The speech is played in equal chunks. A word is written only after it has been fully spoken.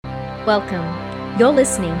Welcome. You're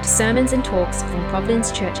listening to sermons and talks from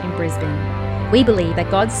Providence Church in Brisbane. We believe that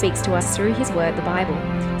God speaks to us through His Word, the Bible.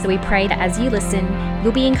 So we pray that as you listen,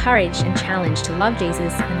 you'll be encouraged and challenged to love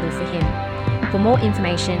Jesus and live for Him. For more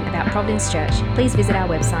information about Providence Church, please visit our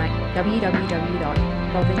website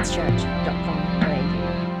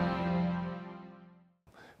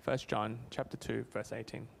www.providencechurch.com.au. 1 John chapter 2, verse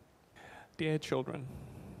 18. Dear children,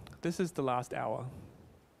 this is the last hour.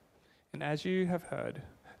 And as you have heard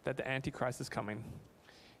that the Antichrist is coming,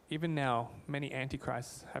 even now many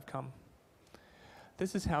Antichrists have come.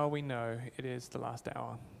 This is how we know it is the last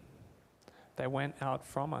hour. They went out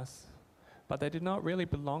from us, but they did not really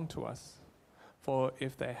belong to us. For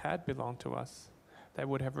if they had belonged to us, they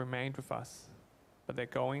would have remained with us. But their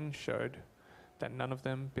going showed that none of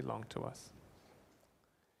them belonged to us.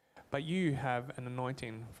 But you have an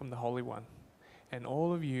anointing from the Holy One, and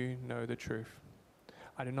all of you know the truth.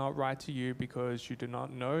 I do not write to you because you do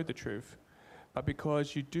not know the truth, but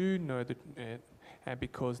because you do know it, and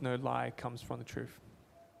because no lie comes from the truth.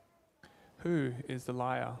 Who is the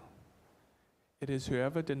liar? It is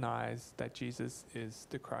whoever denies that Jesus is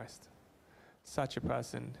the Christ. Such a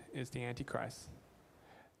person is the Antichrist,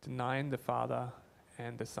 denying the Father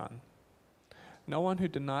and the Son. No one who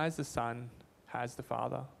denies the Son has the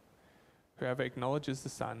Father. Whoever acknowledges the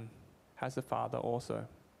Son has the Father also.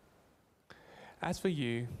 As for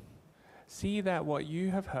you, see that what you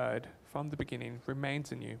have heard from the beginning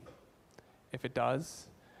remains in you. If it does,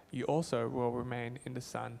 you also will remain in the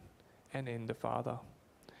Son and in the Father.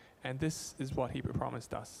 And this is what He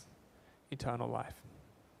promised us, eternal life.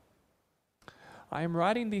 I am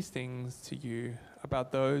writing these things to you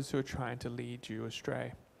about those who are trying to lead you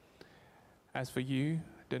astray. As for you,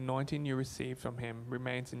 the anointing you received from Him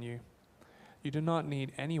remains in you. You do not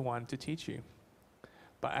need anyone to teach you.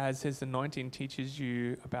 But as His anointing teaches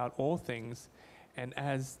you about all things, and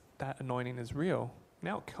as that anointing is real,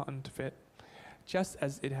 now counterfeit, just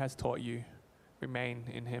as it has taught you, remain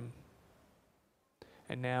in Him.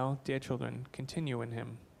 And now, dear children, continue in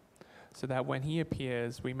Him, so that when He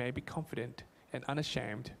appears, we may be confident and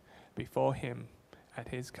unashamed before Him at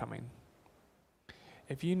His coming.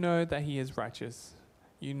 If you know that He is righteous,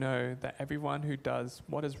 you know that everyone who does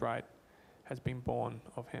what is right has been born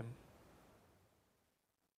of Him.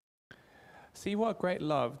 See what great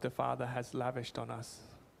love the Father has lavished on us,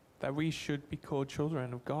 that we should be called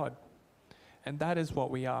children of God. And that is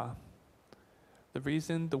what we are. The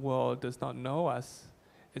reason the world does not know us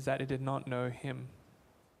is that it did not know Him.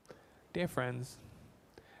 Dear friends,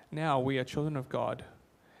 now we are children of God,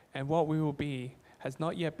 and what we will be has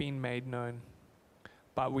not yet been made known.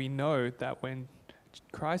 But we know that when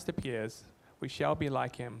Christ appears, we shall be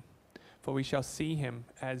like Him, for we shall see Him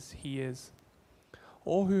as He is.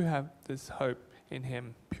 All who have this hope in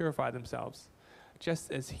Him purify themselves,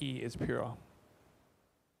 just as He is pure.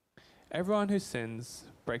 Everyone who sins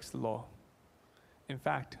breaks the law. In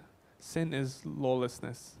fact, sin is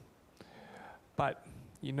lawlessness. But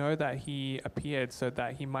you know that He appeared so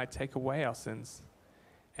that He might take away our sins,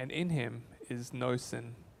 and in Him is no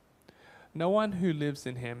sin. No one who lives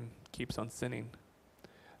in Him keeps on sinning.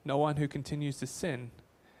 No one who continues to sin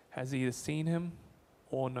has either seen Him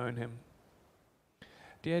or known Him.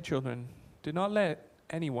 Dear children, do not let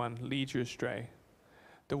anyone lead you astray.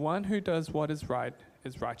 The one who does what is right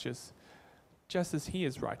is righteous, just as he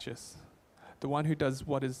is righteous. The one who does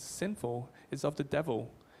what is sinful is of the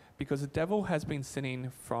devil, because the devil has been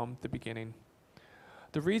sinning from the beginning.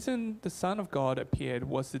 The reason the Son of God appeared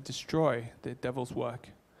was to destroy the devil's work.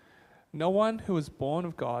 No one who is born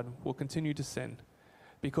of God will continue to sin,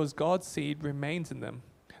 because God's seed remains in them.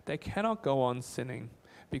 They cannot go on sinning,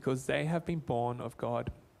 because they have been born of God.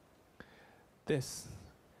 This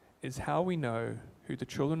is how we know who the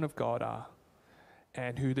children of God are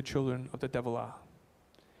and who the children of the devil are.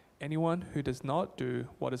 Anyone who does not do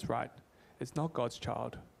what is right is not God's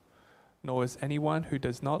child, nor is anyone who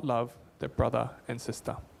does not love their brother and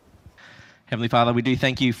sister. Heavenly Father, we do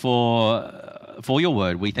thank you for your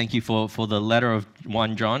word. We thank you for the letter of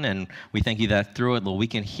 1 John, and we thank you that through it, Lord, we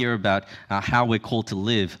can hear about how we're called to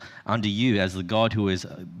live under you as the God who is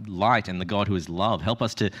light and the God who is love. Help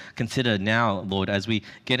us to consider now, Lord, as we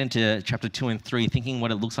get into chapter 2 and 3, thinking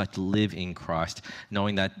what it looks like to live in Christ,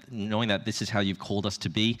 knowing that this is how you've called us to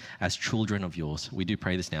be as children of yours. We do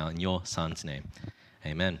pray this now in your Son's name.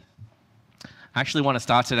 Amen. I actually want to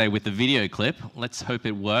start today with the video clip. Let's hope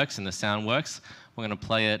it works and the sound works. We're going to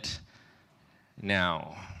play it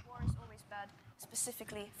now. War is always bad,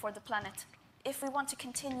 specifically for the planet. If we want to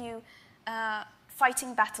continue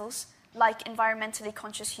fighting battles like environmentally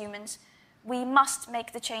conscious humans, we must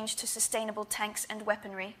make the change to sustainable tanks and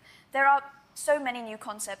weaponry. There are so many new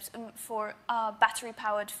concepts for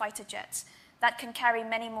battery-powered fighter jets that can carry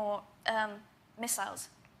many more missiles,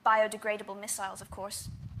 biodegradable missiles, of course.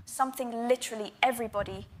 Something literally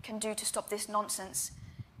everybody can do to stop this nonsense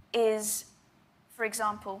is, for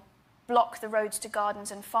example, block the roads to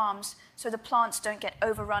gardens and farms so the plants don't get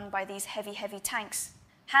overrun by these heavy, heavy tanks.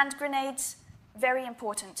 Hand grenades, very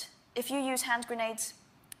important. If you use hand grenades,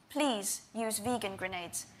 please use vegan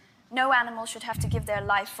grenades. No animal should have to give their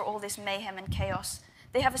life for all this mayhem and chaos.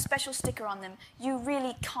 They have a special sticker on them. You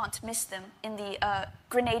really can't miss them in the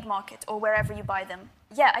grenade market or wherever you buy them.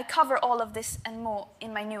 Yeah, I cover all of this and more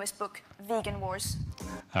in my newest book, Vegan Wars.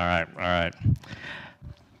 All right.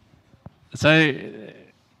 So,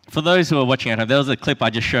 for those who are watching at home, there was a clip I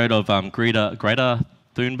just showed of Greta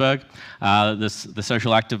Thunberg, the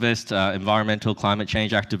social activist, environmental climate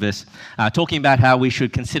change activist, talking about how we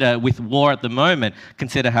should consider, with war at the moment,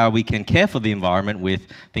 consider how we can care for the environment with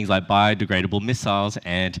things like biodegradable missiles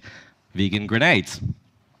and vegan grenades.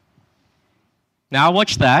 Now, I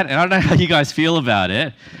watched that, and I don't know how you guys feel about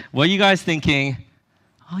it. Were you guys thinking,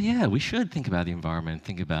 oh yeah, we should think about the environment,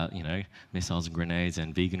 think about, missiles and grenades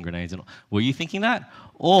and vegan grenades and all. Were you thinking that?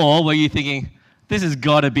 Or were you thinking, this has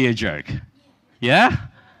got to be a joke? Yeah?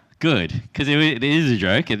 Good, because it is a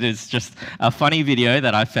joke. It is just a funny video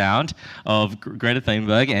that I found of Greta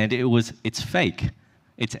Thunberg, and it's fake.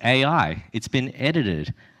 It's AI. It's been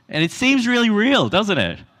edited. And it seems really real, doesn't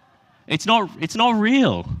it? It's not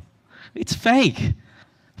real. It's fake.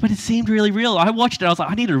 But it seemed really real. I watched it. I was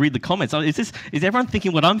like, I need to read the comments. Is everyone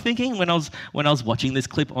thinking what I'm thinking when I was watching this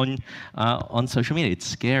clip on social media? It's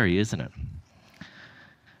scary, isn't it?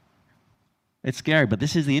 It's scary, but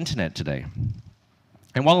this is the internet today.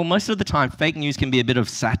 And while most of the time fake news can be a bit of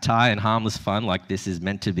satire and harmless fun, like this is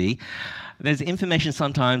meant to be, there's information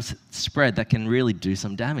sometimes spread that can really do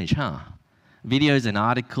some damage, huh? Videos and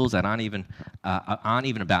articles that aren't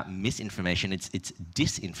even about misinformation. It's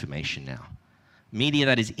disinformation now. Media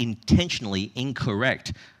that is intentionally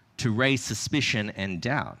incorrect to raise suspicion and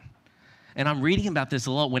doubt. And I'm reading about this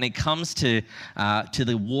a lot when it comes to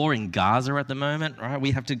the war in Gaza at the moment, right?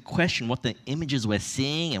 We have to question what the images we're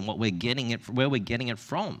seeing and where we're getting it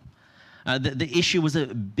from. The issue was a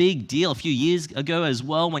big deal a few years ago as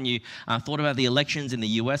well when you thought about the elections in the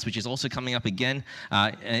US, which is also coming up again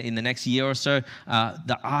in the next year or so.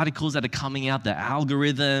 The articles that are coming out, the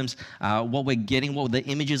algorithms, what we're getting, what the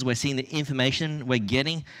images we're seeing, the information we're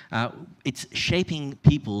getting, it's shaping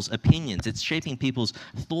people's opinions. It's shaping people's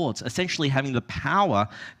thoughts, essentially having the power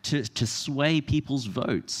to sway people's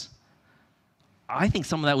votes. I think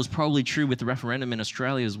some of that was probably true with the referendum in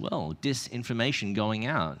Australia as well, disinformation going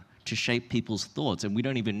out to shape people's thoughts, and we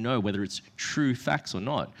don't even know whether it's true facts or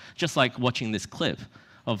not. Just like watching this clip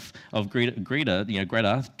of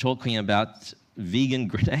Greta talking about vegan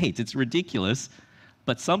grenades. It's ridiculous,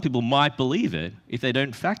 but some people might believe it if they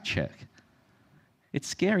don't fact check. It's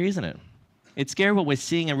scary, isn't it? It's scary what we're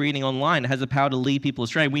seeing and reading online. It has the power to lead people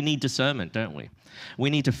astray. We need discernment, don't we?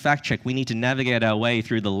 We need to fact check. We need to navigate our way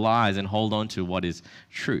through the lies and hold on to what is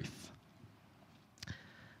truth.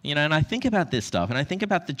 And I think about this stuff, and I think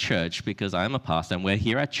about the church, because I'm a pastor, and we're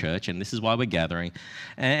here at church, and this is why we're gathering.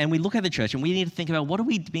 And we look at the church, and we need to think about, what are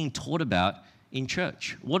we being taught about in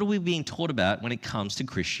church? What are we being taught about when it comes to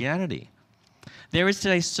Christianity? There is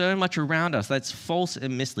today so much around us that's false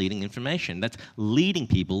and misleading information, that's leading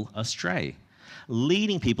people astray,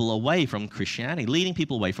 leading people away from Christianity, leading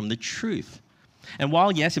people away from the truth. And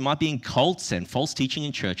while, yes, it might be in cults and false teaching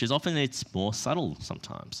in churches, often it's more subtle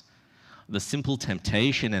sometimes. The simple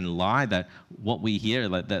temptation and lie that what we hear,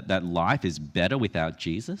 that life is better without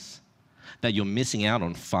Jesus, that you're missing out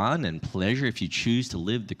on fun and pleasure if you choose to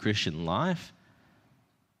live the Christian life.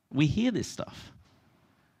 We hear this stuff.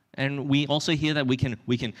 And we also hear that we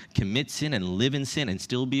can commit sin and live in sin and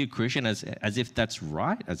still be a Christian as if that's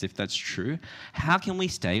right, as if that's true. How can we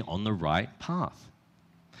stay on the right path?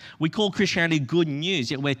 We call Christianity good news,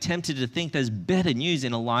 yet we're tempted to think there's better news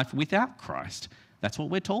in a life without Christ. That's what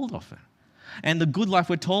we're told often. And the good life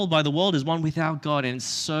we're told by the world is one without God, and it's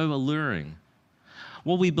so alluring.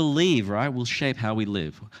 What we believe, right, will shape how we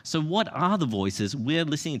live. So what are the voices we're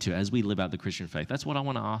listening to as we live out the Christian faith? That's what I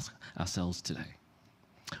want to ask ourselves today.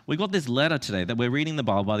 We got this letter today that we're reading the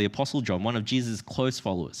Bible by the Apostle John, one of Jesus' close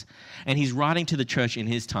followers. And he's writing to the church in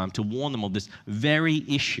his time to warn them of this very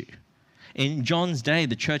issue. In John's day,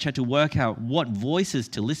 the church had to work out what voices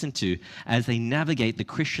to listen to as they navigate the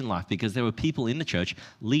Christian life, because there were people in the church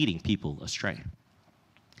leading people astray.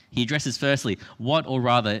 He addresses firstly, what or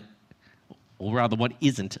rather or rather what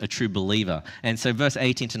isn't a true believer. And so verse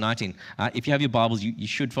 18 to 19, if you have your Bibles, you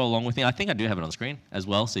should follow along with me. I think I do have it on screen as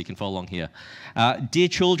well, so you can follow along here. Dear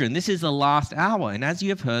children, this is the last hour, and as you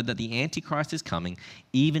have heard that the Antichrist is coming,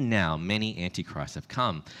 even now many Antichrists have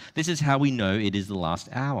come. This is how we know it is the last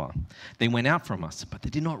hour. They went out from us, but they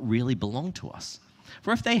did not really belong to us.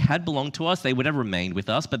 For if they had belonged to us, they would have remained with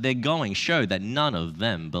us, but their going showed that none of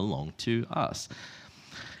them belonged to us.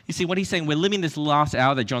 You see, what he's saying, we're living this last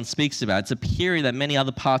hour that John speaks about. It's a period that many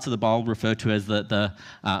other parts of the Bible refer to as the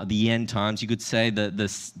end times. You could say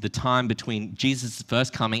the time between Jesus'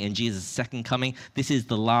 first coming and Jesus' second coming. This is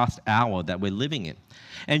the last hour that we're living in.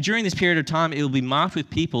 And during this period of time, it will be marked with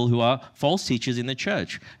people who are false teachers in the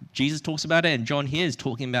church. Jesus talks about it, and John here is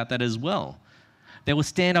talking about that as well. They will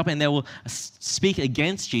stand up and they will speak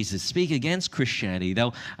against Jesus, speak against Christianity.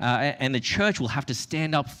 And the church will have to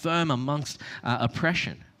stand up firm amongst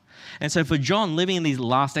oppression. And so for John, living in these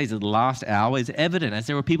last days, the last hour, is evident as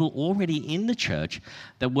there were people already in the church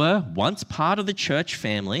that were once part of the church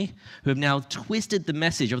family who have now twisted the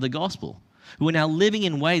message of the gospel, who are now living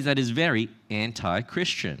in ways that is very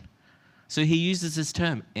anti-Christian. So he uses this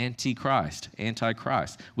term, antichrist,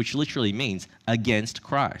 which literally means against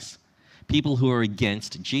Christ, people who are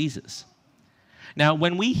against Jesus. Now,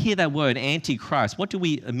 when we hear that word antichrist, what do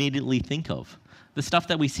we immediately think of? The stuff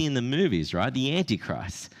that we see in the movies, right? The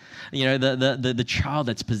Antichrist. You know, the child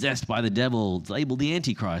that's possessed by the devil, labeled the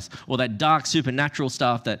Antichrist. Or that dark supernatural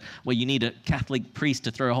stuff where you need a Catholic priest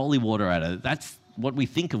to throw holy water at it. That's what we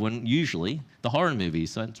think of when usually the horror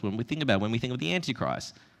movies. So that's when we think of the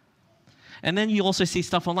Antichrist. And then you also see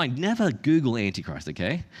stuff online. Never Google Antichrist,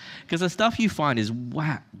 okay? Because the stuff you find is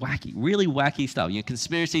wacky, really wacky stuff. You know,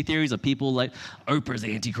 conspiracy theories of people like Oprah's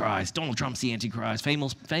the Antichrist, Donald Trump's the Antichrist,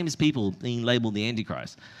 famous people being labeled the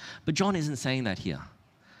Antichrist. But John isn't saying that here.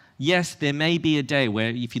 Yes, there may be a day where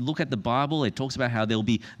if you look at the Bible, it talks about how there'll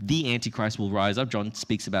be the Antichrist will rise up. John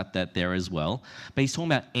speaks about that there as well. But he's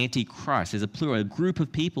talking about Antichrist. There's a plural, a group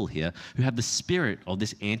of people here who have the spirit of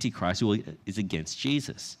this Antichrist who is against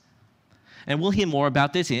Jesus. And we'll hear more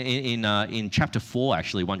about this in chapter 4,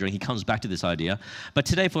 actually, wondering. He comes back to this idea. But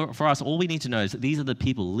today, for us, all we need to know is that these are the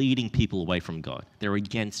people leading people away from God. They're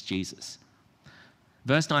against Jesus.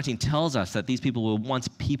 Verse 19 tells us that these people were once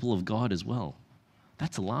people of God as well.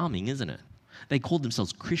 That's alarming, isn't it? They called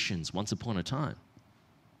themselves Christians once upon a time.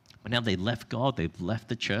 But now they left God, they've left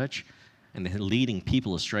the church, and they're leading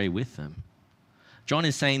people astray with them. John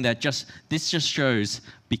is saying that this just shows,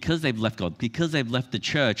 because they've left God, because they've left the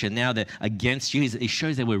church, and now they're against Jesus, it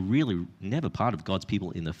shows they were really never part of God's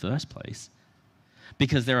people in the first place.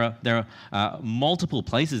 Because there are multiple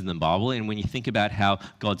places in the Bible, and when you think about how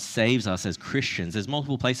God saves us as Christians, there's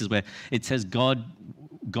multiple places where it says God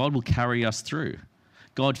will carry us through.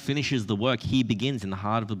 God finishes the work he begins in the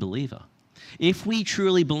heart of a believer. If we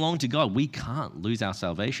truly belong to God, we can't lose our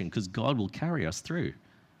salvation because God will carry us through.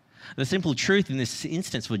 The simple truth in this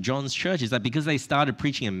instance for John's church is that because they started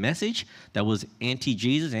preaching a message that was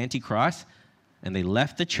anti-Jesus, anti-Christ, and they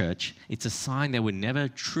left the church, it's a sign they were never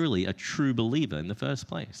truly a true believer in the first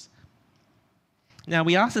place. Now,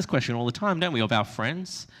 we ask this question all the time, don't we, of our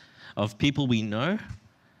friends, of people we know.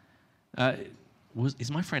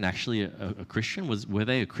 Is my friend actually a Christian? Were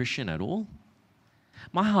they a Christian at all?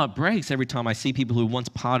 My heart breaks every time I see people who were once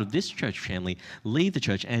part of this church family leave the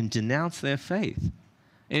church and denounce their faith.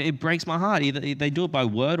 It breaks my heart. Either they do it by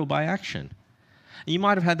word or by action. You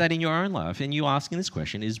might have had that in your own life, and you asking this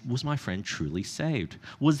question is, was my friend truly saved?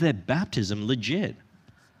 Was their baptism legit?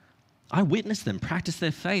 I witnessed them practice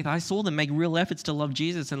their faith. I saw them make real efforts to love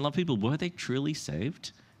Jesus and love people. Were they truly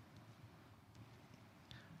saved?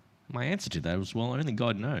 My answer to that was, well, only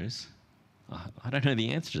God knows. I don't know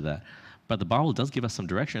the answer to that. But the Bible does give us some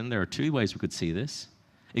direction. There are two ways we could see this.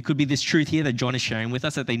 It could be this truth here that John is sharing with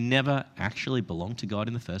us, that they never actually belonged to God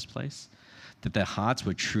in the first place, that their hearts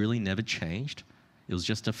were truly never changed. It was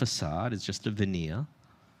just a facade, it's just a veneer.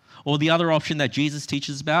 Or the other option that Jesus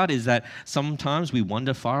teaches about is that sometimes we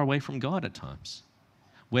wander far away from God at times.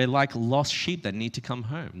 We're like lost sheep that need to come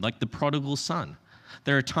home, like the prodigal son.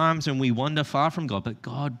 There are times when we wander far from God, but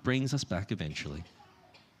God brings us back eventually.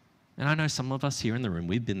 And I know some of us here in the room,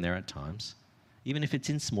 we've been there at times, even if it's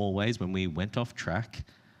in small ways when we went off track.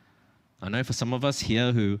 I know for some of us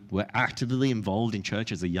here who were actively involved in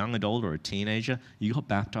church as a young adult or a teenager, you got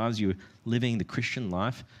baptized, you were living the Christian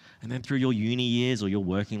life, and then through your uni years or your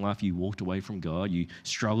working life, you walked away from God, you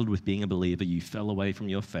struggled with being a believer, you fell away from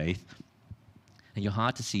your faith, and your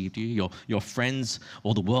heart deceived you, your friends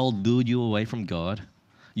or the world lured you away from God.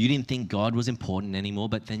 You didn't think God was important anymore,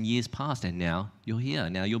 but then years passed, and now you're here,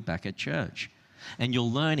 now you're back at church, and you're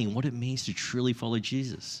learning what it means to truly follow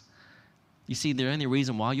Jesus. You see, the only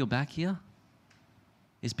reason why you're back here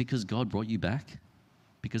is because God brought you back,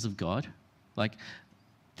 because of God. Like,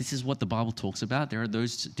 this is what the Bible talks about. There are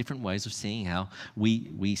those different ways of seeing how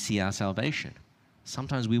we see our salvation.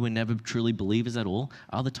 Sometimes we were never truly believers at all.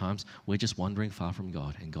 Other times, we're just wandering far from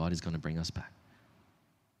God, and God is going to bring us back.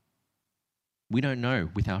 We don't know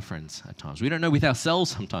with our friends at times. We don't know with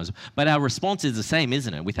ourselves sometimes. But our response is the same,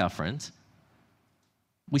 isn't it, with our friends?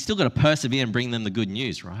 We still got to persevere and bring them the good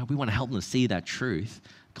news, right? We want to help them see that truth.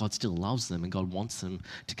 God still loves them, and God wants them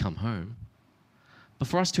to come home. But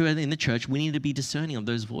for us too, in the church, we need to be discerning of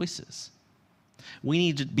those voices. We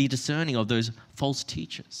need to be discerning of those false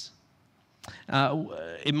teachers.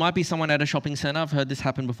 It might be someone at a shopping center. I've heard this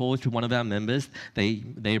happen before with one of our members.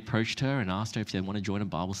 They approached her and asked her if they want to join a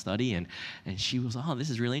Bible study, and she was, oh, this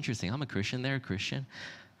is really interesting. I'm a Christian. They're a Christian.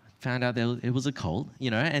 Found out it was a cult,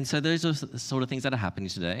 and so those are the sort of things that are happening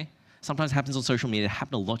today. Sometimes it happens on social media. It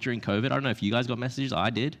happened a lot during COVID. I don't know if you guys got messages.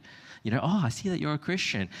 I did. Oh, I see that you're a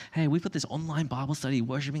Christian. Hey, we've got this online Bible study,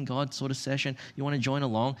 worshiping God sort of session. You want to join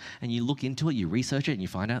along? And you look into it, you research it, and you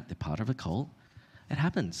find out they're part of a cult. It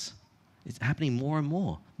happens. It's happening more and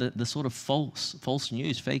more. The sort of false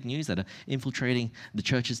news, fake news that are infiltrating the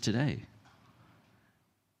churches today.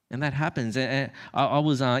 And that happens. I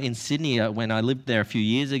was in Sydney when I lived there a few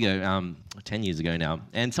years ago, 10 years ago now,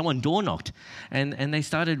 and someone door knocked, and they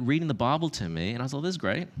started reading the Bible to me, and I was like, this is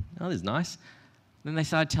great. Oh, this is nice. Then they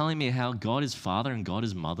started telling me how God is Father and God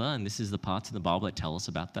is Mother, and this is the parts in the Bible that tell us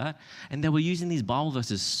about that. And they were using these Bible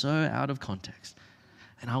verses so out of context.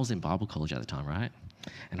 And I was in Bible college at the time, right?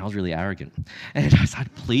 And I was really arrogant. And I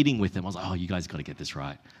started pleading with them. I was like, oh, you guys got to get this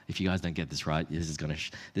right. If you guys don't get this right, this is going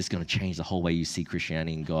to change the whole way you see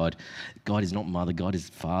Christianity and God. God is not Mother, God is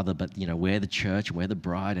Father, but, we're the church, we're the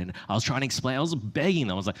bride. And I was trying to explain, I was begging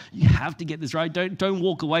them. I was like, you have to get this right. Don't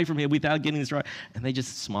walk away from here without getting this right. And they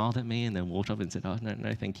just smiled at me and then walked up and said, oh,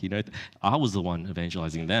 no, thank you. No, I was the one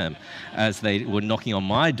evangelizing them as they were knocking on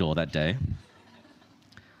my door that day.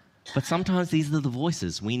 But sometimes these are the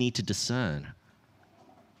voices we need to discern.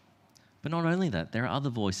 But not only that, there are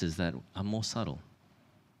other voices that are more subtle.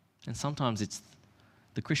 And sometimes it's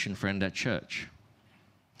the Christian friend at church.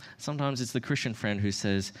 Sometimes it's the Christian friend who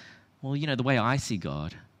says, well, the way I see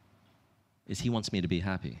God is he wants me to be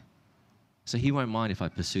happy. So he won't mind if I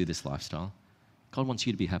pursue this lifestyle. God wants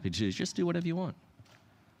you to be happy too. Just do whatever you want.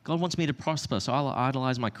 God wants me to prosper, so I'll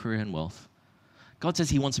idolize my career and wealth. God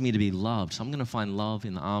says he wants me to be loved, so I'm going to find love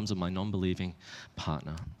in the arms of my non-believing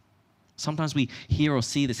partner. Sometimes we hear or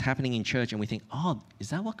see this happening in church and we think, oh,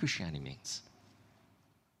 is that what Christianity means?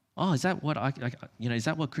 Oh, is that what is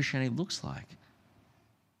that what Christianity looks like?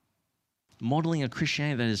 Modeling a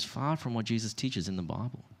Christianity that is far from what Jesus teaches in the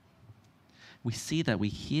Bible. We see that, we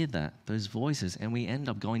hear that, those voices, and we end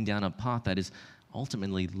up going down a path that is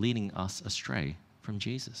ultimately leading us astray from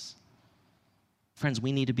Jesus. Friends,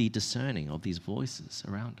 we need to be discerning of these voices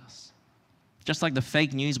around us. Just like the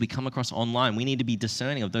fake news we come across online, we need to be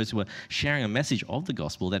discerning of those who are sharing a message of the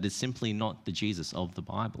gospel that is simply not the Jesus of the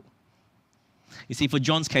Bible. You see, for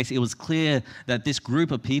John's case, it was clear that this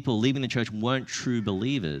group of people leaving the church weren't true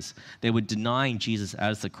believers. They were denying Jesus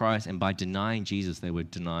as the Christ, and by denying Jesus, they were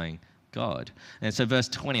denying God. And so verse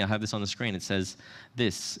 20, I have this on the screen, it says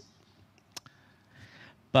this,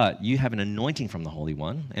 but you have an anointing from the Holy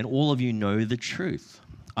One, and all of you know the truth.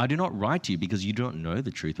 I do not write to you because you do not know the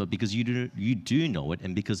truth, but because you do know it,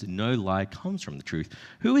 and because no lie comes from the truth.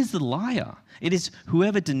 Who is the liar? It is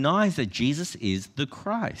whoever denies that Jesus is the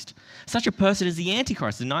Christ. Such a person is the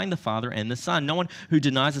Antichrist, denying the Father and the Son. No one who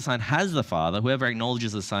denies the Son has the Father. Whoever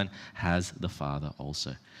acknowledges the Son has the Father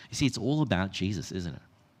also. You see, it's all about Jesus, isn't it?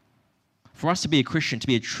 For us to be a Christian, to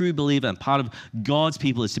be a true believer and part of God's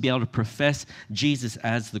people is to be able to profess Jesus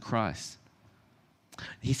as the Christ.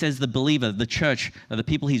 He says the believer, the church, the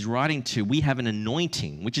people he's writing to, we have an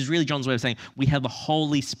anointing, which is really John's way of saying we have the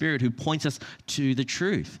Holy Spirit who points us to the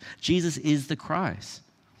truth. Jesus is the Christ.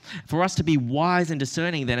 For us to be wise and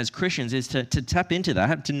discerning then as Christians is to tap into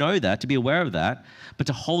that, to know that, to be aware of that, but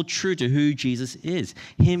to hold true to who Jesus is.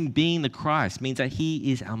 Him being the Christ means that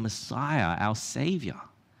he is our Messiah, our Savior.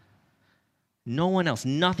 No one else,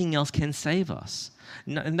 nothing else can save us.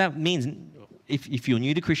 And that means, if you're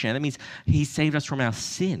new to Christianity, that means he saved us from our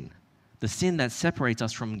sin, the sin that separates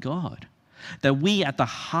us from God. That we, at the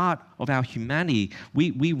heart of our humanity,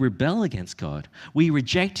 we rebel against God. We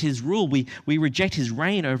reject his rule. We reject his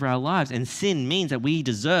reign over our lives. And sin means that we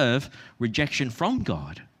deserve rejection from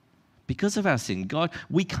God. Because of our sin, God,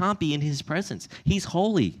 we can't be in his presence. He's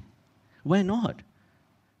holy. We're not.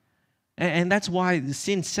 And that's why the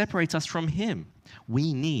sin separates us from him.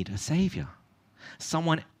 We need a Savior.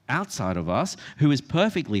 Someone outside of us who is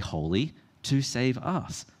perfectly holy, to save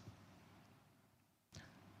us.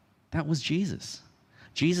 That was Jesus.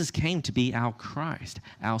 Jesus came to be our Christ,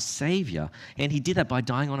 our Savior, and he did that by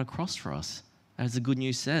dying on a cross for us. As the good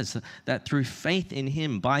news says, that through faith in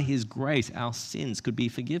him, by his grace, our sins could be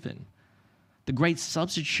forgiven. The great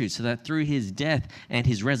substitute, so that through his death and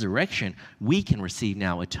his resurrection, we can receive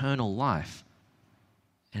now eternal life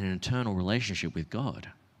and an eternal relationship with God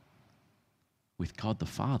the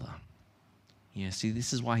Father. Yeah, see,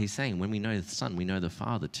 this is why he's saying when we know the Son, we know the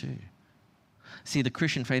Father too. See, the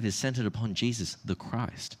Christian faith is centered upon Jesus, the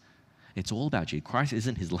Christ. It's all about Jesus. Christ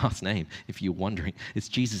isn't his last name, if you're wondering. It's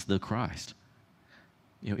Jesus, the Christ.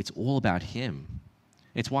 It's all about him.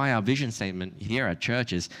 It's why our vision statement here at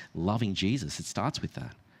church is loving Jesus. It starts with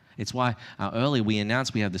that. It's why earlier we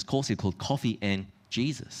announced we have this course here called Coffee and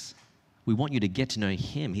Jesus. We want you to get to know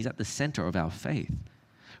him. He's at the center of our faith.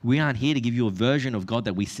 We aren't here to give you a version of God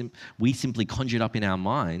that we simply conjured up in our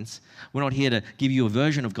minds. We're not here to give you a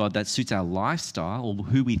version of God that suits our lifestyle or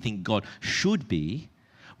who we think God should be.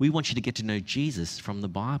 We want you to get to know Jesus from the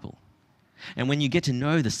Bible. And when you get to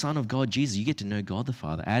know the Son of God, Jesus, you get to know God the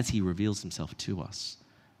Father as he reveals himself to us.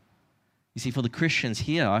 You see, for the Christians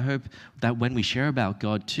here, I hope that when we share about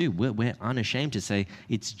God too, we're unashamed to say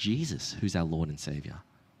it's Jesus who's our Lord and Savior,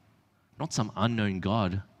 not some unknown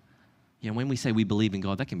God. When we say we believe in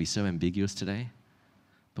God, that can be so ambiguous today.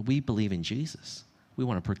 But we believe in Jesus. We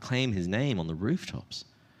want to proclaim his name on the rooftops.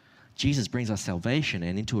 Jesus brings us salvation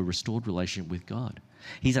and into a restored relationship with God.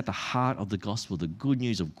 He's at the heart of the gospel, the good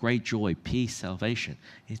news of great joy, peace, salvation.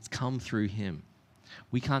 It's come through him.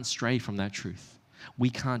 We can't stray from that truth.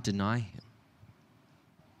 We can't deny him.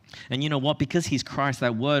 And you know what? Because he's Christ,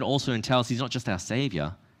 that word also entails he's not just our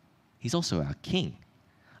Savior, he's also our King,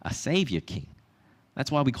 a Savior King. That's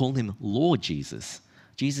why we call him Lord Jesus.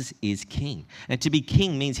 Jesus is King. And to be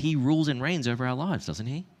King means he rules and reigns over our lives, doesn't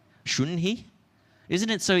he? Shouldn't he? Isn't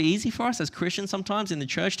it so easy for us as Christians sometimes in the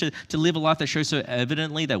church to live a life that shows so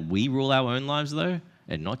evidently that we rule our own lives, though,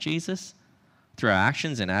 and not Jesus? Through our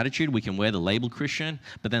actions and attitude, we can wear the label Christian,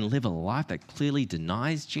 but then live a life that clearly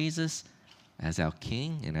denies Jesus as our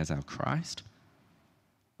King and as our Christ.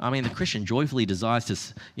 I mean, the Christian joyfully desires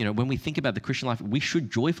to, when we think about the Christian life, we should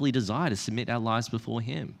joyfully desire to submit our lives before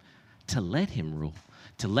him, to let him rule,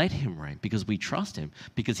 to let him reign, because we trust him,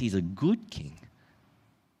 because he's a good King.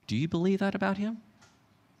 Do you believe that about him?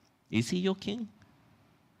 Is he your King?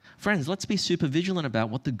 Friends, let's be super vigilant about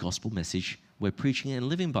what the gospel message we're preaching and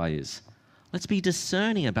living by is. Let's be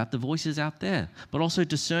discerning about the voices out there, but also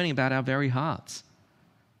discerning about our very hearts.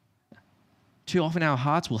 Too often our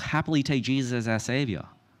hearts will happily take Jesus as our Savior,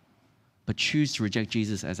 but choose to reject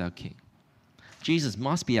Jesus as our King. Jesus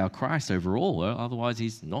must be our Christ overall, otherwise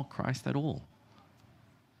he's not Christ at all.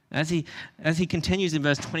 As he continues in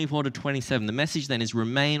verse 24 to 27, the message then is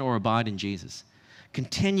remain or abide in Jesus.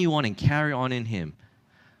 Continue on and carry on in him.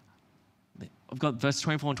 I've got verse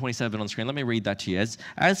 24 and 27 on the screen. Let me read that to you.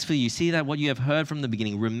 As for you, see that what you have heard from the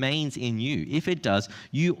beginning remains in you. If it does,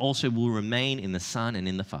 you also will remain in the Son and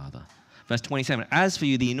in the Father. Verse 27, as for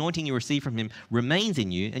you, the anointing you receive from him remains in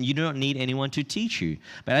you, and you do not need anyone to teach you.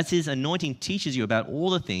 But as his anointing teaches you about all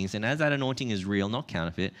the things, and as that anointing is real, not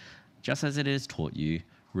counterfeit, just as it has taught you,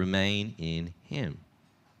 remain in him.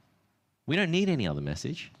 We don't need any other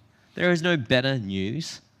message. There is no better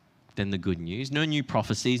news than the good news. No new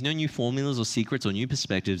prophecies, no new formulas or secrets or new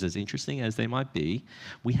perspectives, as interesting as they might be.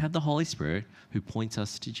 We have the Holy Spirit who points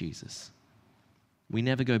us to Jesus. We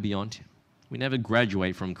never go beyond him. We never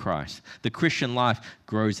graduate from Christ. The Christian life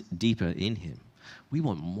grows deeper in him. We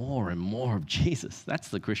want more and more of Jesus. That's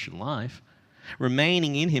the Christian life.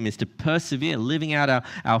 Remaining in him is to persevere, living out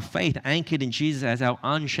our faith anchored in Jesus as our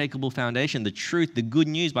unshakable foundation, the truth, the good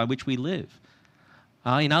news by which we live.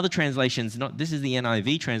 In other translations, this is the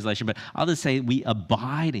NIV translation, but others say we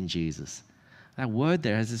abide in Jesus. That word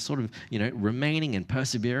there has this sort of, remaining and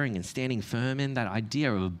persevering and standing firm in that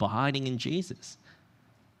idea of abiding in Jesus.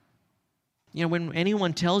 When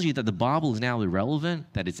anyone tells you that the Bible is now irrelevant,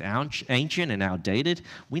 that it's ancient and outdated,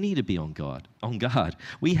 we need to be on guard.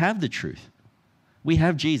 We have the truth. We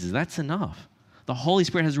have Jesus. That's enough. The Holy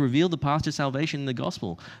Spirit has revealed the path to salvation in the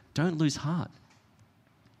gospel. Don't lose heart.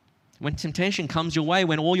 When temptation comes your way,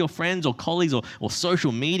 when all your friends or colleagues or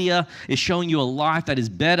social media is showing you a life that is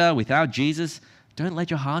better without Jesus, don't let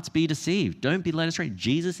your hearts be deceived. Don't be led astray.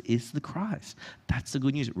 Jesus is the Christ. That's the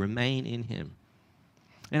good news. Remain in him.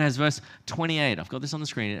 And as verse 28, I've got this on the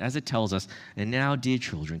screen, as it tells us, and now, dear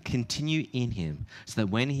children, continue in him, so that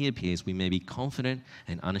when he appears, we may be confident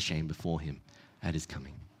and unashamed before him at his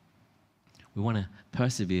coming. We want to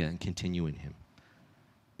persevere and continue in him,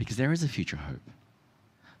 because there is a future hope.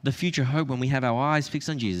 the future hope when we have our eyes fixed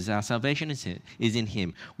on Jesus, our salvation is in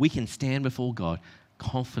him, we can stand before God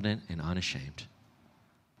confident and unashamed.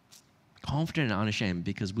 Confident and unashamed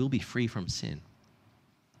because we'll be free from sin.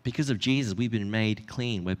 Because of Jesus, we've been made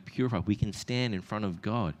clean. We're purified. We can stand in front of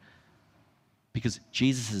God because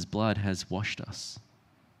Jesus' blood has washed us.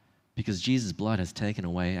 Because Jesus' blood has taken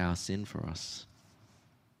away our sin for us.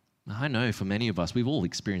 Now, I know for many of us, we've all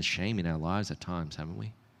experienced shame in our lives at times, haven't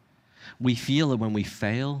we? We feel it when we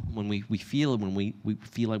fail, when we feel it when we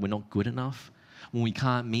feel like we're not good enough, when we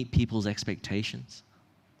can't meet people's expectations.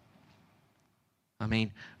 I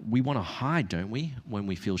mean, we want to hide, don't we, when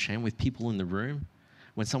we feel shame with people in the room?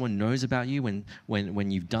 When someone knows about you,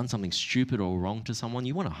 when you've done something stupid or wrong to someone,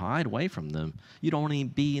 you want to hide away from them. You don't want to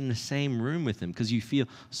be in the same room with them because you feel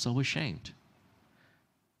so ashamed.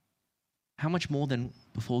 How much more than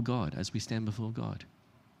before God, as we stand before God?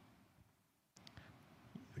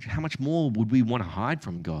 How much more would we want to hide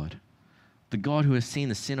from God? The God who has seen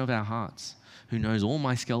the sin of our hearts, who knows all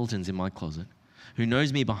my skeletons in my closet, who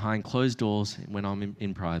knows me behind closed doors when I'm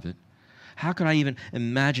in private. How could I even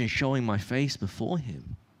imagine showing my face before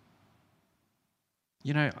him?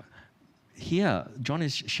 You know, here, John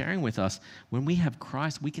is sharing with us, when we have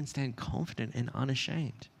Christ, we can stand confident and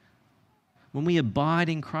unashamed. When we abide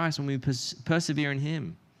in Christ, when we persevere in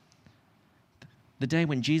him, the day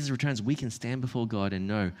when Jesus returns, we can stand before God and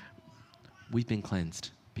know we've been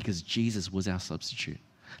cleansed because Jesus was our substitute.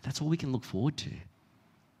 That's all we can look forward to.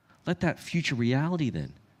 Let that future reality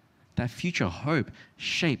then, that future hope,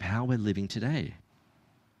 shape how we're living today.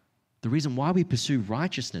 The reason why we pursue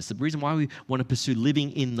righteousness, the reason why we want to pursue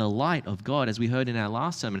living in the light of God, as we heard in our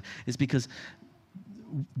last sermon, is because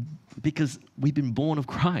we've been born of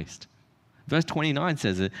Christ. Verse 29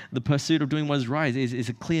 says it, the pursuit of doing what is right is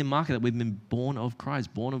a clear marker that we've been born of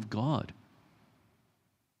Christ, born of God.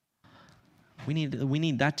 We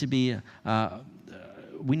need that to be,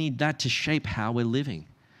 we need that to shape how we're living.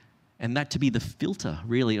 And that to be the filter,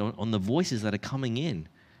 really, on the voices that are coming in.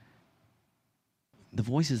 The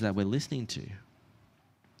voices that we're listening to.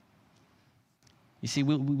 You see,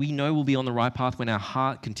 we know we'll be on the right path when our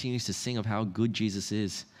heart continues to sing of how good Jesus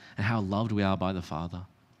is and how loved we are by the Father.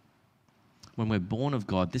 When we're born of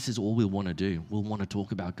God, this is all we'll want to do. We'll want to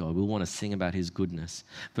talk about God. We'll want to sing about his goodness.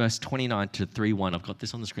 Verse 29 to 3:1, I've got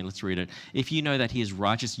this on the screen. Let's read it. If you know that he is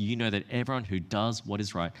righteous, you know that everyone who does what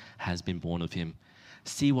is right has been born of him.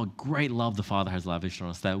 See what great love the Father has lavished on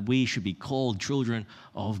us, that we should be called children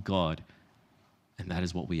of God. And that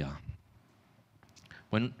is what we are.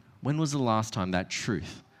 When was the last time that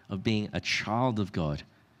truth of being a child of God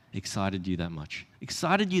excited you that much?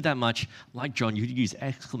 Excited you that much, like John, you'd use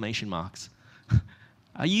exclamation marks.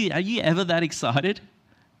 Are you ever that excited?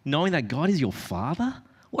 Knowing that God is your Father?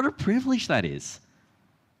 What a privilege that is.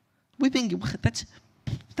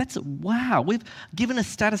 That's wow. We've given a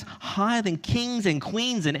status higher than kings and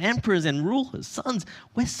queens and emperors and rulers, sons.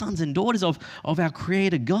 We're sons and daughters of our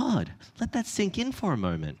Creator God. Let that sink in for a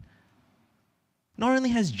moment. Not only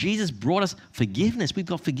has Jesus brought us forgiveness, we've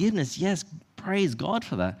got forgiveness. Yes, praise God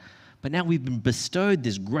for that. But now we've been bestowed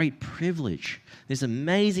this great privilege, this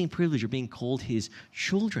amazing privilege of being called his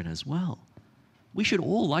children as well. We should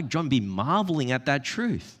all, like John, be marveling at that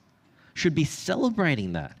truth. Should be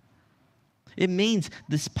celebrating that. It means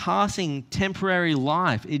this passing temporary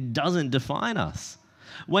life, it doesn't define us.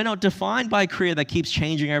 We're not defined by a career that keeps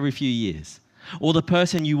changing every few years or the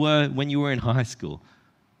person you were when you were in high school.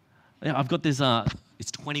 I've got this,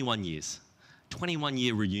 it's 21 years.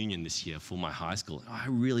 21-year reunion this year for my high school. I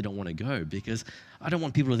really don't want to go because I don't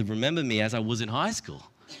want people to remember me as I was in high school.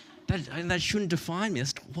 That shouldn't define me.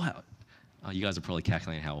 Wow. Oh, you guys are probably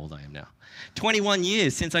calculating how old I am now. 21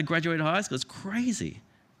 years since I graduated high school. It's crazy.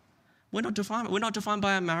 We're not defined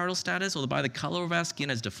by our marital status or by the color of our skin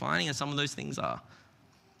as defining as some of those things are.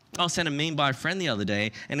 I was sent a meme by a friend the other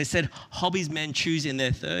day, and it said hobbies men choose in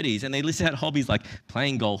their 30s, and they listed out hobbies like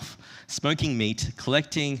playing golf, smoking meat,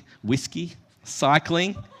 collecting whiskey,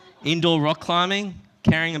 cycling, indoor rock climbing,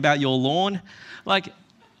 caring about your lawn. Like,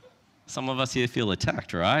 some of us here feel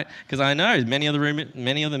attacked, right? Because I know many of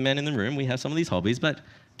the men in the room, we have some of these hobbies, but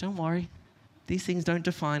don't worry. These things don't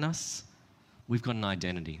define us. We've got an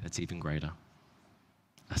identity that's even greater.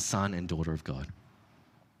 A son and daughter of God.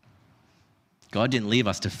 God didn't leave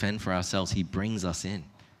us to fend for ourselves. He brings us in.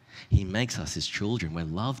 He makes us his children. We're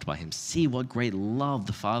loved by him. See what great love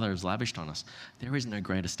the Father has lavished on us. There is no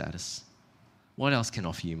greater status. What else can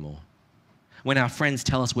offer you more? When our friends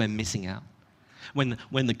tell us we're missing out, when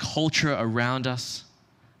the culture around us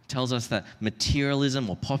tells us that materialism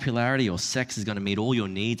or popularity or sex is going to meet all your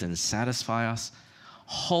needs and satisfy us,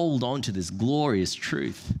 hold on to this glorious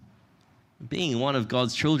truth. being one of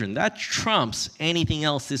God's children, that trumps anything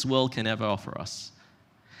else this world can ever offer us.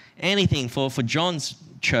 Anything for John's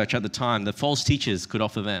church at the time, the false teachers could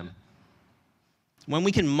offer them. When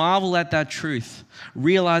we can marvel at that truth,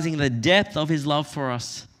 realizing the depth of his love for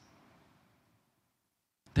us,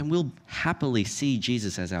 then we'll happily see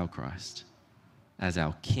Jesus as our Christ, as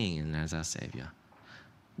our King and as our Savior.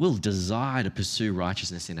 We'll desire to pursue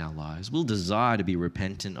righteousness in our lives. We'll desire to be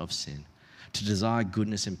repentant of sin, to desire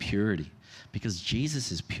goodness and purity, because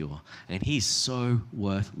Jesus is pure and he's so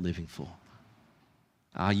worth living for.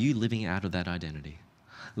 Are you living out of that identity?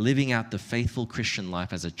 Living out the faithful Christian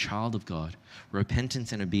life as a child of God,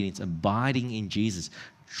 repentance and obedience, abiding in Jesus,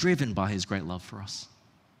 driven by his great love for us.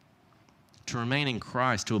 To remain in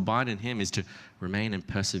Christ, to abide in him, is to remain and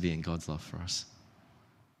persevere in God's love for us.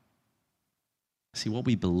 See, what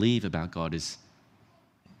we believe about God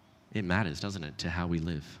it matters, doesn't it, to how we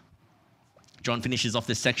live. John finishes off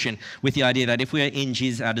this section with the idea that if we are in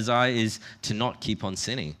Jesus, our desire is to not keep on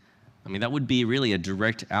sinning. I mean, that would be really a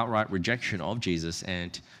direct, outright rejection of Jesus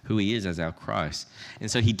and who he is as our Christ. And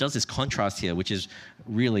so he does this contrast here, which is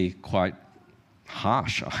really quite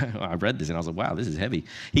harsh. I read this and I was like, wow, this is heavy.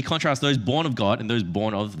 He contrasts those born of God and those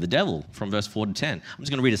born of the devil from verse 4 to 10. I'm just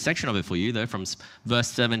going to read a section of it for you, though, from verse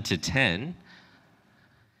 7 to 10.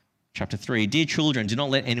 Chapter 3, dear children, do not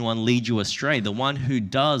let anyone lead you astray. The one who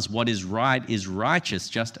does what is right is righteous,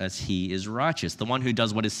 just as he is righteous. The one who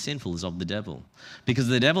does what is sinful is of the devil. Because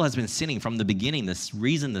the devil has been sinning from the beginning. The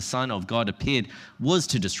reason the Son of God appeared was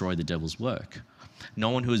to destroy the devil's work. No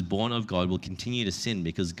one who is born of God will continue to sin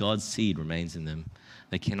because God's seed remains in them.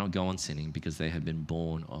 They cannot go on sinning because they have been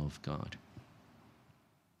born of God.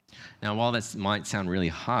 Now, while that might sound really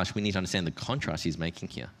harsh, we need to understand the contrast he's making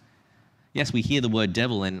here. Yes, we hear the word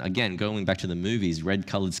devil, and again, going back to the movies,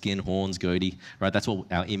 red-colored skin, horns, goatee, right? That's what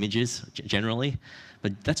our image is, generally.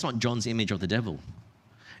 But that's not John's image of the devil.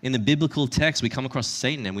 In the biblical text, we come across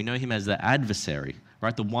Satan, and we know him as the adversary,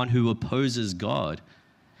 right? The one who opposes God.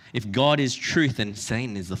 If God is truth, then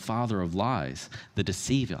Satan is the father of lies, the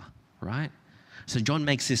deceiver, right? So John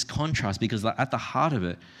makes this contrast because at the heart of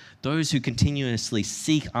it, those who continuously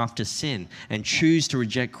seek after sin and choose to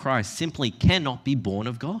reject Christ simply cannot be born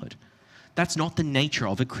of God. That's not the nature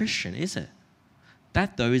of a Christian, is it?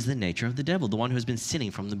 That, though, is the nature of the devil, the one who has been sinning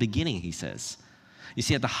from the beginning, he says. You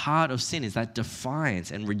see, at the heart of sin is that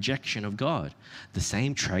defiance and rejection of God, the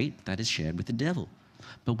same trait that is shared with the devil.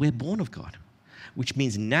 But we're born of God, which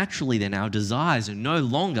means naturally then our desires no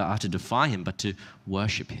longer are to defy him, but to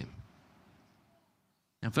worship him.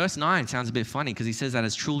 Now, verse 9 sounds a bit funny because he says that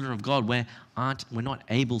as children of God, we're not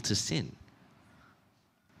able to sin.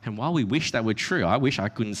 And while we wish that were true, I wish I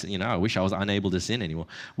couldn't, I wish I was unable to sin anymore.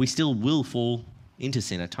 We still will fall into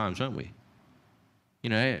sin at times, won't we?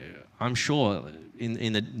 I'm sure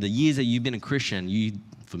in the years that you've been a Christian,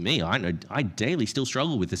 for me, I know I daily still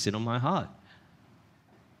struggle with the sin on my heart.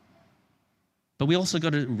 But we also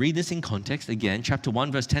got to read this in context. Again, chapter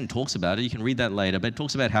 1, verse 10 talks about it. You can read that later, but it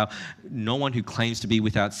talks about how no one who claims to be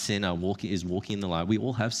without sin is walking in the light. We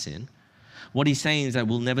all have sin. What he's saying is that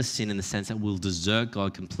we'll never sin in the sense that we'll desert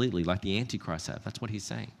God completely like the Antichrist have. That's what he's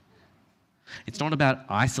saying. It's not about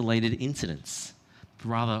isolated incidents, but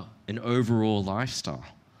rather an overall lifestyle.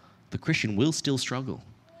 The Christian will still struggle.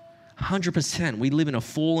 100%. We live in a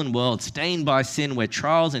fallen world stained by sin where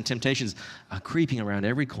trials and temptations are creeping around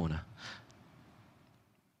every corner.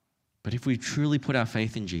 But if we truly put our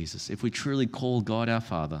faith in Jesus, if we truly call God our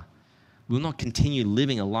Father, we'll not continue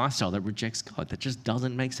living a lifestyle that rejects God. That just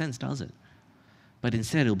doesn't make sense, does it? But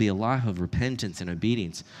instead, it'll be a life of repentance and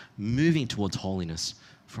obedience, moving towards holiness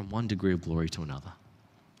from one degree of glory to another.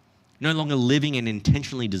 No longer living and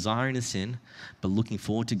intentionally desiring to sin, but looking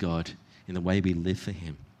forward to God in the way we live for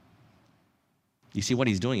him. You see, what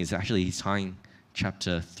he's doing is actually he's tying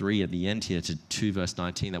chapter 3 at the end here to 2 verse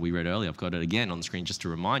 19 that we read earlier. I've got it again on the screen just to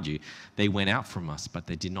remind you. They went out from us, but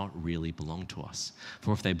they did not really belong to us.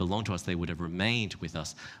 For if they belonged to us, they would have remained with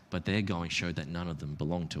us, but their going showed that none of them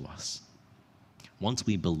belonged to us. Once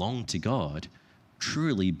we belong to God,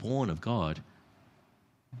 truly born of God,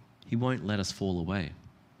 he won't let us fall away.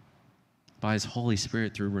 By his Holy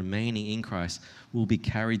Spirit, through remaining in Christ, we'll be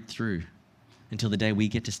carried through until the day we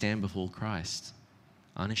get to stand before Christ,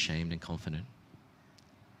 unashamed and confident.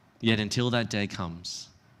 Yet until that day comes,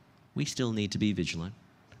 we still need to be vigilant.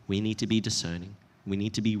 We need to be discerning. We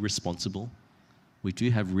need to be responsible. We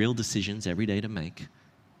do have real decisions every day to make.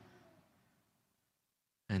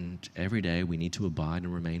 And every day we need to abide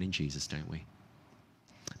and remain in Jesus, don't we?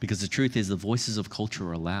 Because the truth is the voices of culture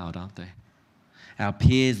are loud, aren't they? our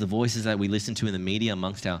peers, the voices that we listen to in the media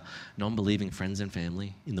amongst our non-believing friends and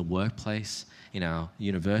family, in the workplace, in our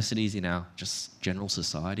universities, in our just general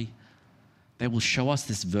society. They will show us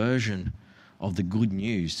this version of the good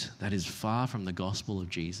news that is far from the gospel of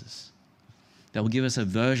Jesus. They will give us a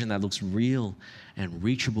version that looks real and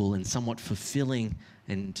reachable and somewhat fulfilling,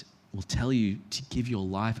 and will tell you to give your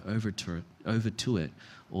life over to it,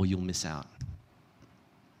 or you'll miss out.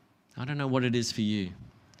 I don't know what it is for you.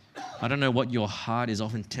 I don't know what your heart is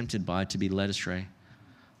often tempted by to be led astray,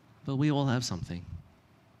 but we all have something.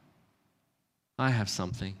 I have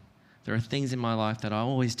something. There are things in my life that I'm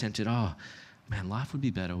always tempted, oh man, life would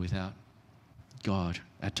be better without God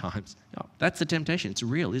at times. Oh, that's the temptation. It's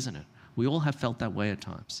real, isn't it? We all have felt that way at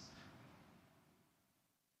times.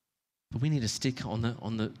 But we need to stick on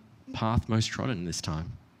the path most trodden this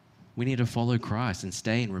time. We need to follow Christ and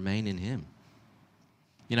stay and remain in Him.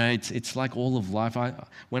 You know, it's like all of life.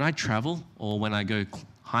 When I travel or when I go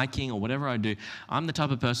hiking or whatever I do, I'm the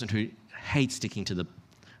type of person who hates sticking to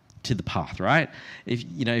the path, right?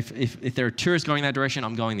 If there are tourists going that direction,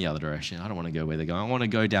 I'm going the other direction. I don't want to go where they're going. I want to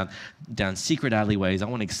go down secret alleyways. I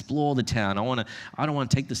want to explore the town. I don't want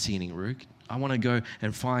to take the scenic route. I want to go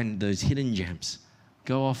and find those hidden gems.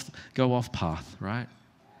 Go off path, right?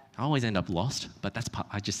 I always end up lost, but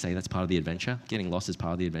I just say that's part of the adventure. Getting lost is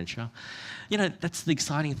part of the adventure. You know, that's the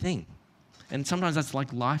exciting thing. And sometimes that's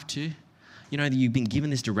like life too. You know, you've been given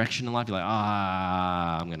this direction in life. You're like,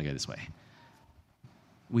 I'm going to go this way.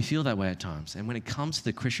 We feel that way at times. And when it comes to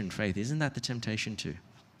the Christian faith, isn't that the temptation too?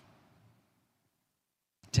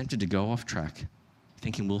 Tempted to go off track,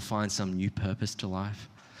 thinking we'll find some new purpose to life,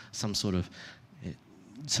 some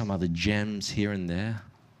other gems here and there.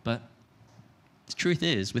 But the truth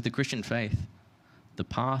is, with the Christian faith, the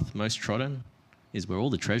path most trodden is where all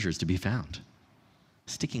the treasure is to be found.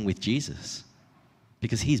 Sticking with Jesus,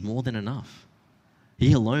 because He's more than enough.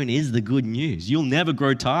 He alone is the good news. You'll never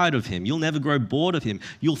grow tired of Him. You'll never grow bored of Him.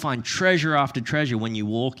 You'll find treasure after treasure when you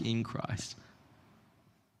walk in Christ.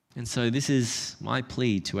 And so this is my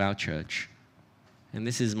plea to our church. And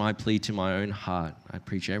this is my plea to my own heart. I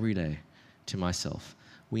preach every day to myself.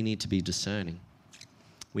 We need to be discerning.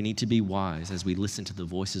 We need to be wise as we listen to the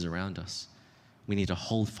voices around us. We need to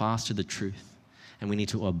hold fast to the truth. And we need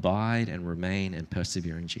to abide and remain and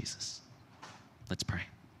persevere in Jesus. Let's pray.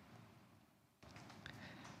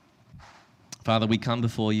 Father, we come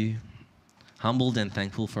before you, humbled and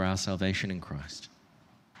thankful for our salvation in Christ.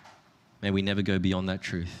 May we never go beyond that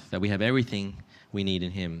truth, that we have everything we need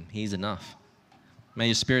in Him. He's enough. May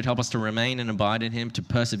your Spirit help us to remain and abide in Him, to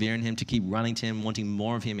persevere in Him, to keep running to Him, wanting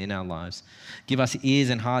more of Him in our lives. Give us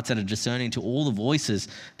ears and hearts that are discerning to all the voices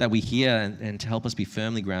that we hear, and to help us be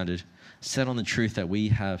firmly grounded, set on the truth that we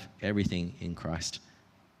have everything in Christ.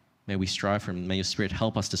 May we strive for Him. May your Spirit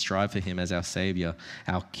help us to strive for Him as our Savior,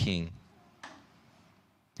 our King,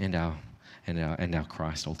 and our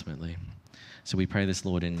Christ ultimately. So we pray this,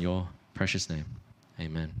 Lord, in your precious name.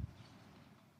 Amen.